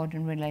most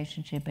important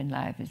relationship in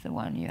life is the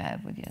one you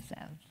have with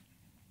yourself.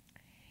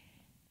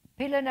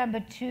 Pillar number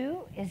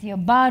two is your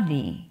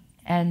body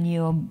and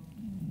your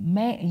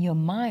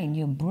mind,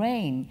 your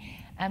brain.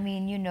 I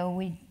mean, you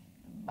know,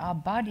 our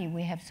body,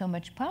 we have so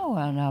much power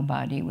on our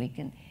body. We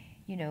can,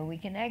 you know, we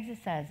can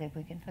exercise it,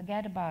 we can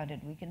forget about it,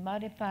 we can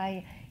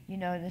modify, you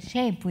know, the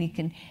shape,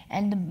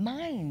 and the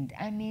mind.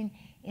 I mean,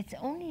 it's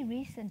only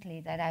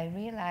recently that I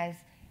realized,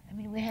 I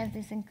mean, we have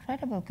this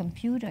incredible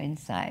computer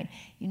inside.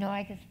 You know,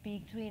 I can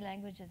speak 3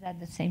 languages at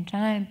the same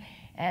time,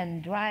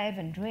 and drive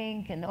and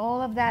drink and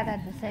all of that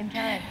at the same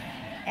time.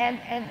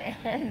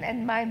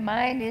 And my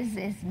mind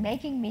is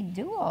making me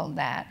do all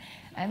that.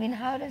 I mean,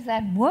 how does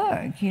that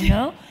work, you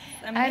know?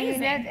 I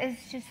mean,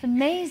 it's just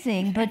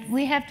amazing, but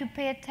we have to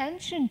pay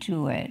attention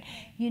to it,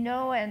 you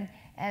know, and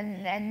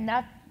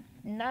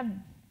not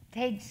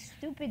take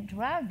stupid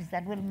drugs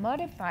that will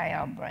modify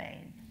our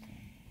brain.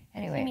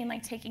 Anyway. You mean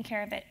like taking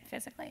care of it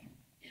physically?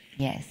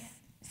 Yes.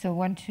 So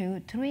 1,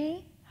 2,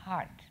 3,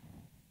 heart.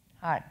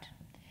 Heart.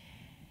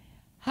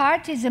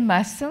 Heart is a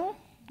muscle,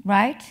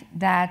 right,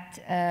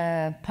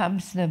 that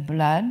pumps the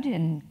blood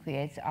and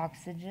creates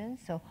oxygen.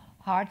 So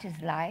heart is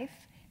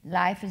life.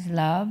 Life is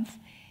love.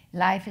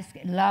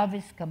 Love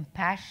is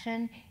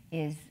compassion,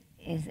 is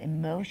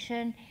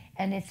emotion,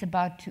 and it's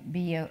about to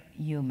be a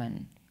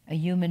human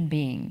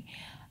being.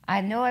 I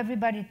know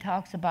everybody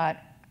talks about,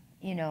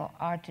 you know,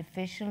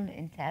 artificial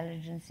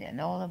intelligence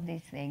and all of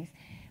these things,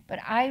 but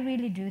I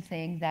really do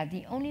think that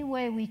the only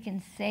way we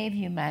can save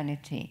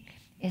humanity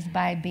is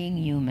by being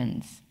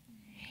humans.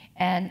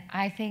 And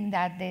I think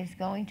that there's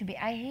going to be,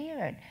 I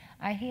hear it.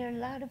 I hear a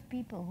lot of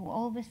people who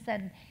all of a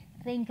sudden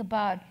think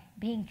about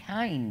being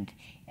kind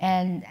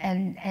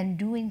and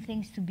doing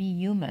things to be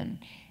human.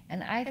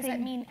 And I think, does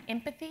that mean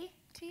empathy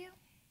to you?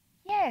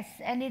 Yes,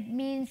 and it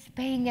means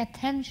paying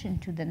attention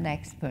to the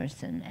next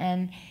person.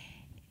 And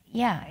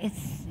yeah,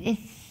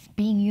 it's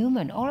being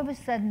human. All of a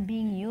sudden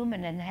being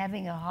human and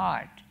having a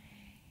heart.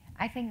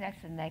 I think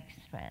that's the next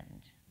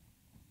trend,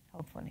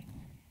 hopefully.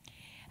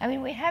 I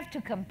mean, we have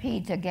to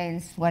compete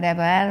against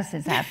whatever else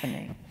is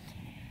happening.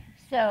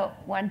 So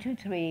 1, 2,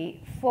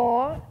 3,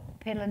 4,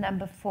 pillar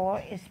number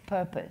 4 is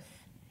purpose.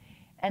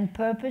 And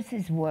purpose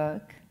is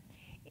work.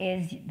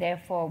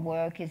 Therefore,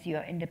 work is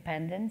your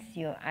independence,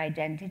 your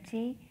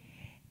identity.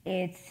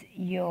 It's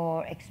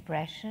your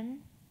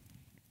expression.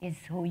 It's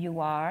who you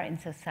are in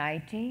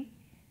society.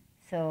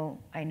 So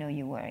I know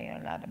you worry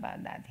a lot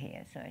about that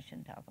here, so I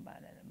shouldn't talk about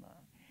it anymore.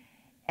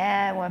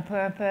 One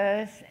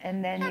purpose,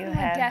 and then you have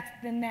more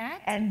depth than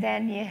that. And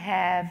then you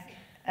have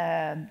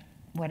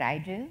what I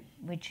do,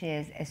 which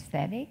is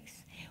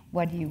aesthetics,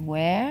 what you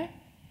wear,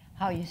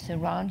 how you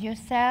surround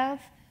yourself,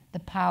 the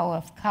power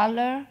of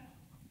color,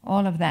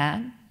 all of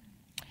that.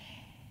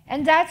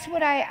 And that's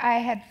what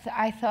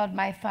I thought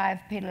my 5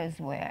 pillars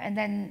were. And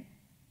then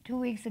 2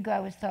 weeks ago, I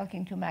was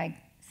talking to my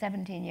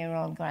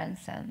 17-year-old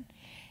grandson,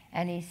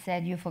 and he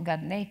said, "You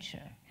forgot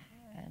nature."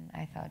 And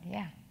I thought,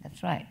 yeah,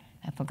 that's right,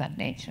 I forgot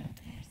nature.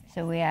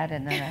 So we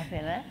added another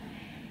pillar.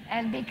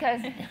 And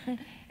because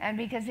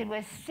it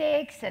was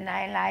 6 and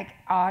I like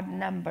odd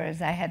numbers,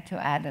 I had to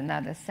add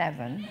another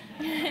 7.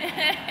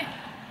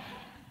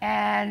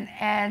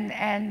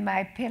 and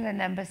my pillar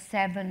number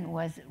 7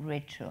 was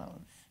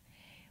rituals.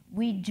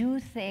 We do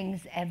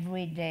things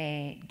every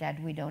day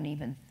that we don't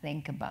even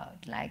think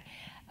about. Like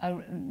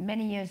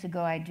many years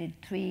ago, I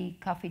did 3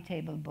 coffee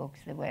table books.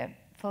 They were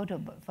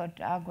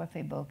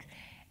photography books.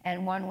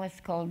 And one was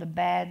called The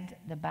Bed,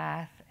 The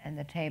Bath, and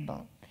The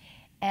Table.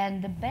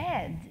 And the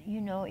bed, you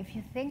know, if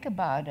you think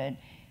about it,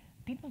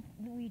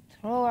 we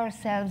throw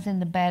ourselves in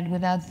the bed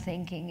without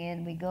thinking,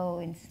 and we go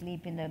and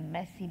sleep in a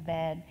messy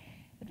bed.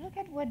 But look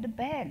at what the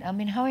bed, I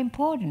mean, how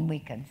important. We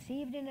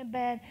conceived in a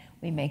bed,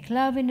 we make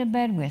love in a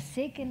bed, we're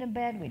sick in a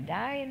bed, we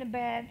die in a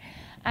bed.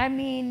 I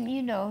mean,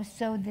 you know,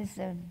 so this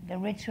the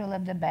ritual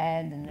of the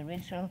bed and the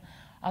ritual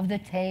of the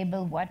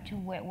table, what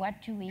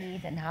to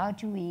eat and how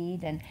to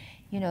eat, and,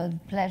 you know, the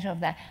pleasure of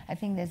that. I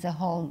think there's a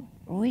whole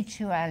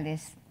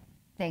ritualist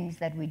things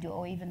that we do,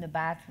 or even the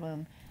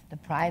bathroom, the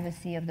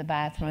privacy of the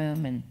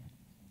bathroom and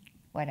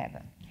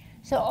whatever.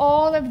 So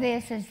all of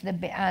this is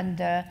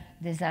under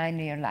Design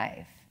Your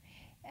Life.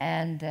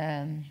 And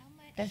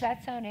does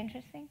that sound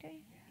interesting to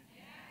you?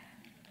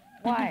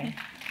 Why?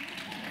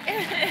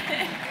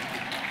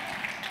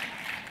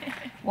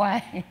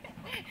 Why?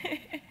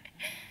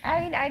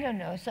 I mean, I don't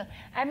know. So,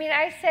 I mean,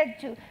 I said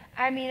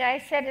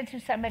it to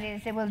somebody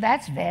and said, well,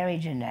 that's very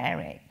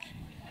generic.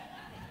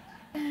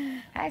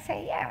 I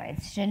say, yeah,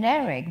 it's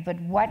generic, but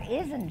what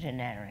isn't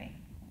generic?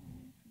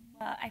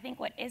 Well, I think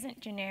what isn't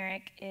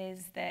generic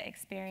is the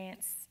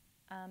experience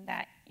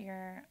that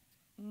your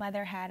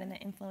mother had and the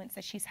influence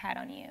that she's had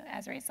on you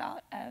as a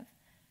result of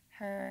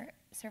her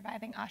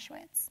surviving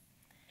Auschwitz.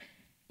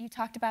 You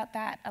talked about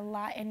that a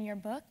lot in your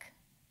book,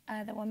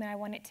 The Woman I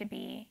Wanted to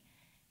Be,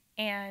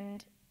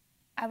 and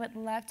I would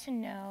love to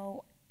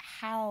know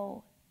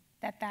how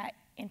that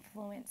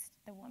influenced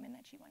the woman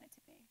that you wanted to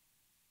be.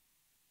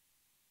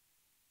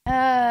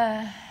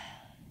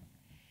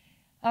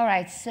 All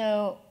right,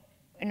 so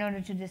in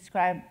order to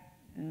describe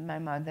my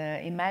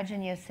mother,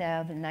 imagine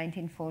yourself in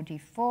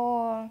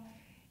 1944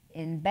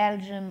 in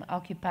Belgium,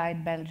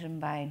 occupied Belgium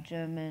by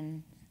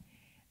Germans.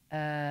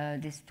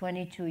 This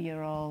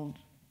 22-year-old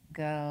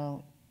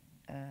girl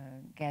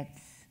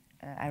gets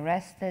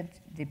arrested,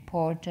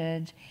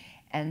 deported,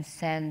 and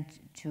sent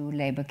to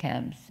labor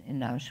camps in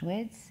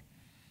Auschwitz.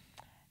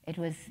 It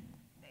was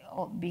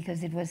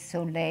because it was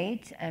so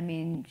late. I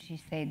mean, she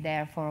stayed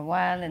there for a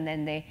while, and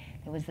then there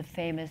was the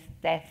famous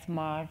death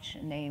march,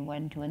 and they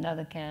went to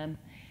another camp,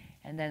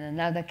 and then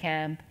another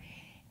camp.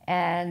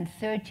 And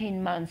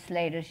 13 months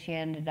later, she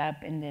ended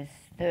up in this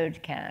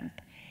third camp.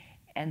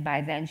 And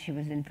by then, she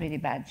was in pretty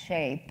bad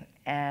shape.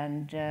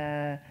 And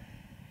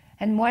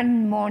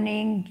one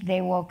morning,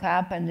 they woke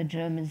up, and the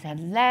Germans had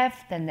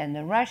left, and then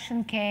the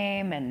Russian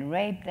came and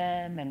raped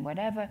them and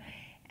whatever.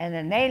 And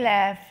then they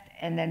left,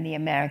 and then the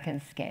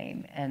Americans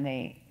came, and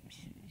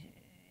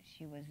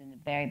she was in a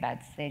very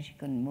bad state. She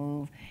couldn't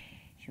move.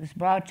 She was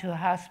brought to a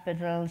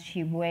hospital.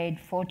 She weighed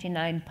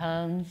 49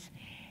 pounds,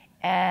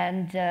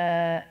 and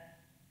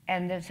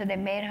so they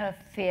made her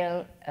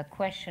fill a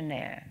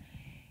questionnaire.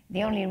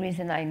 The only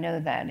reason I know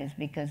that is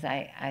because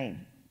the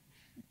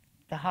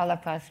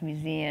Holocaust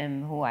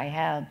Museum,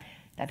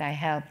 that I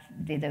helped,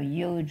 did a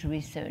huge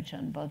research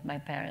on both my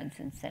parents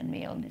and sent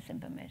me all this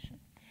information.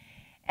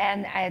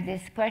 And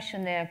this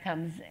questionnaire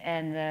comes,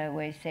 and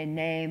where you say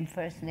name,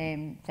 first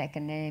name,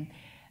 second name,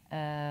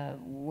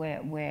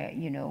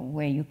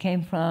 where you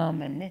came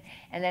from, and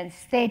then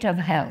state of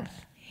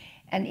health.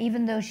 And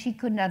even though she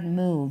could not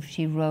move,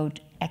 she wrote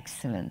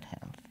excellent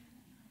health.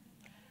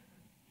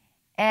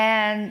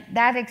 And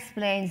that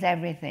explains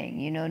everything.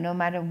 You know, no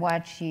matter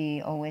what,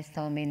 she always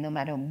told me, no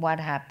matter what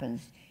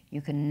happens,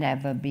 you can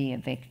never be a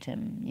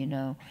victim, you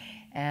know.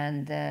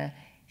 And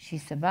she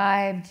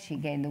survived, she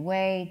gained the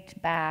weight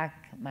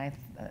back.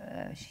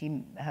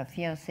 Her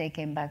fiancé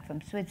came back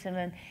from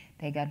Switzerland.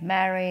 They got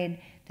married.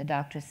 The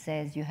doctor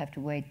says you have to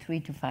wait 3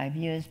 to 5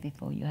 years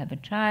before you have a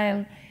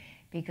child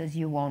because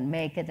you won't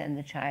make it and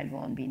the child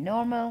won't be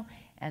normal.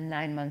 And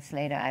 9 months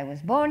later, I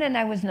was born and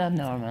I was not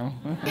normal.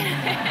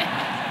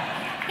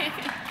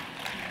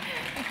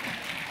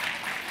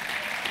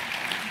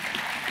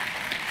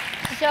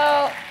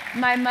 So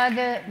my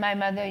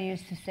mother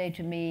used to say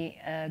to me,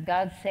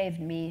 God saved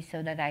me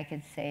so that I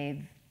could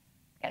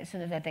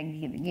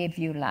give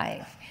you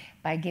life.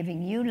 By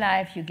giving you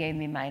life, you gave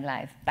me my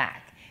life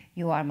back.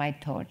 You are my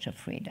torch of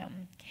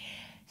freedom.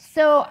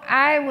 So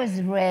I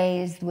was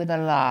raised with a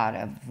lot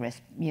of,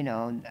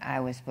 I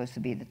was supposed to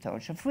be the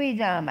torch of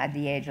freedom. At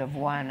the age of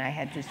 1, I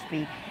had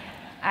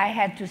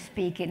to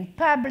speak in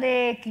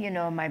public,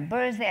 my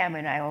birthday. I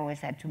mean, I always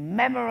had to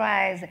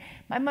memorize.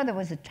 My mother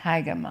was a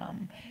tiger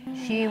mom.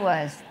 She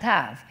was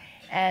tough,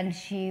 and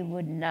she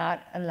would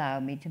not allow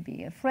me to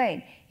be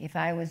afraid. If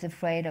I was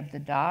afraid of the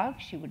dark,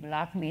 she would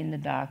lock me in the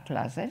dark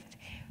closet.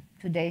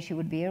 Today, she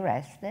would be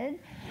arrested.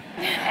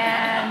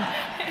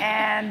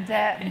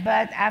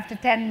 But after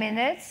 10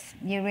 minutes,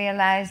 you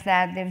realize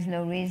that there's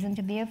no reason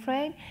to be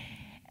afraid.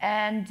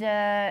 And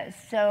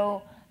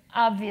so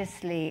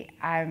obviously,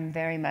 I'm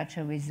very much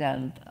a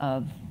result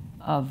of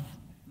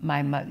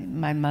my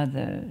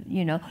mother,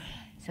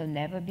 So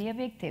never be a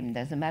victim.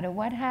 Doesn't matter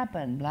what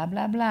happened, blah,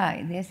 blah,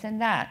 blah, this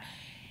and that.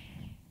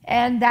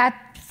 And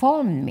that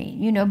formed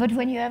me, But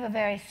when you have a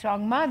very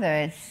strong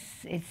mother,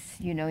 it's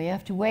you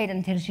have to wait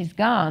until she's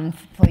gone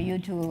for you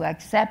to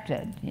accept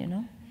it,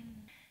 So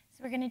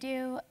we're going to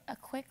do a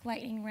quick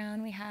lightning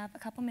round. We have a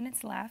couple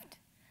minutes left.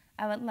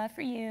 I would love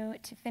for you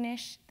to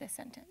finish these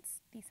sentences.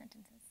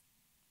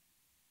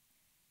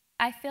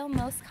 I feel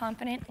most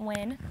confident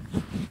when...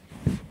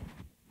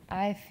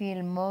 I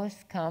feel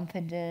most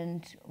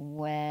confident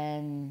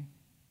when,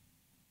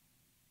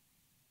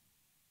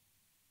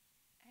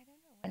 I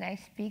don't know, when I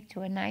speak to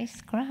a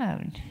nice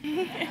crowd.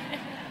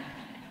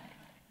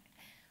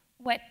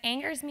 What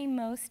angers me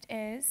most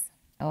is?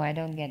 Oh, I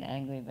don't get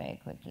angry very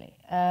quickly.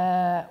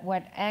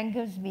 What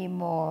angers me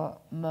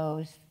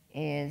most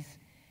is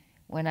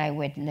when I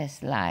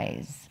witness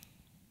lies.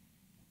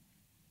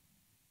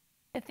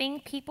 The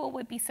thing people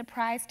would be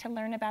surprised to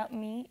learn about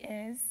me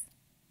is?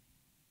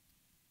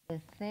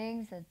 The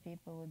things that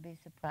people would be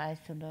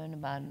surprised to learn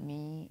about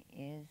me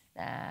is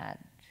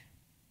that,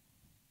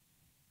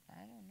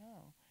 I don't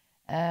know.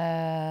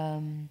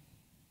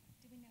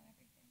 Do we know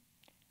everything?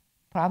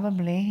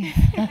 Probably.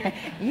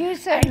 You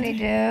certainly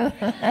do.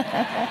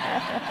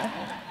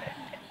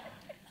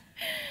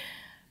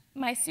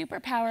 My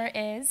superpower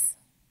is?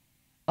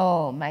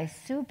 Oh, my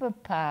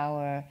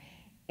superpower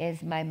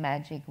is my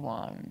magic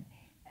wand,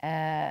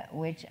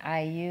 which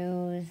I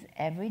use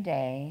every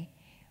day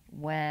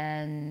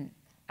when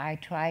I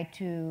try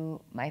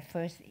to, my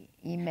first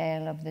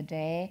email of the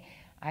day,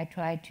 I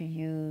try to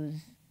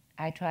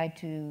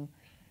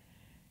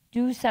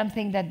do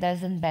something that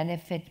doesn't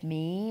benefit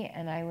me,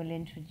 and I will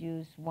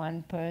introduce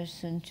one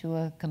person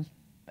to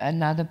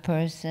another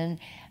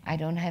person. I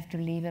don't have to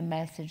leave a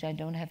message, I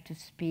don't have to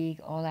speak,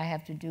 all I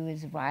have to do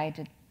is write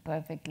it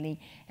perfectly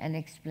and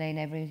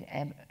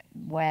explain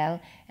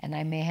well, and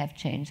I may have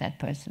changed that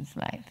person's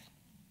life.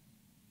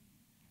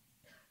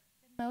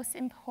 The most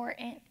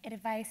important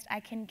advice I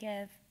can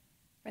give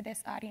for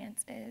this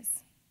audience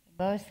is?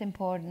 The most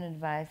important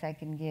advice I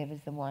can give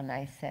is the one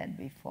I said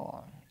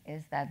before,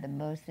 is that the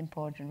most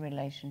important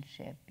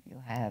relationship you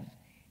have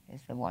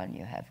is the one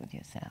you have with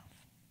yourself.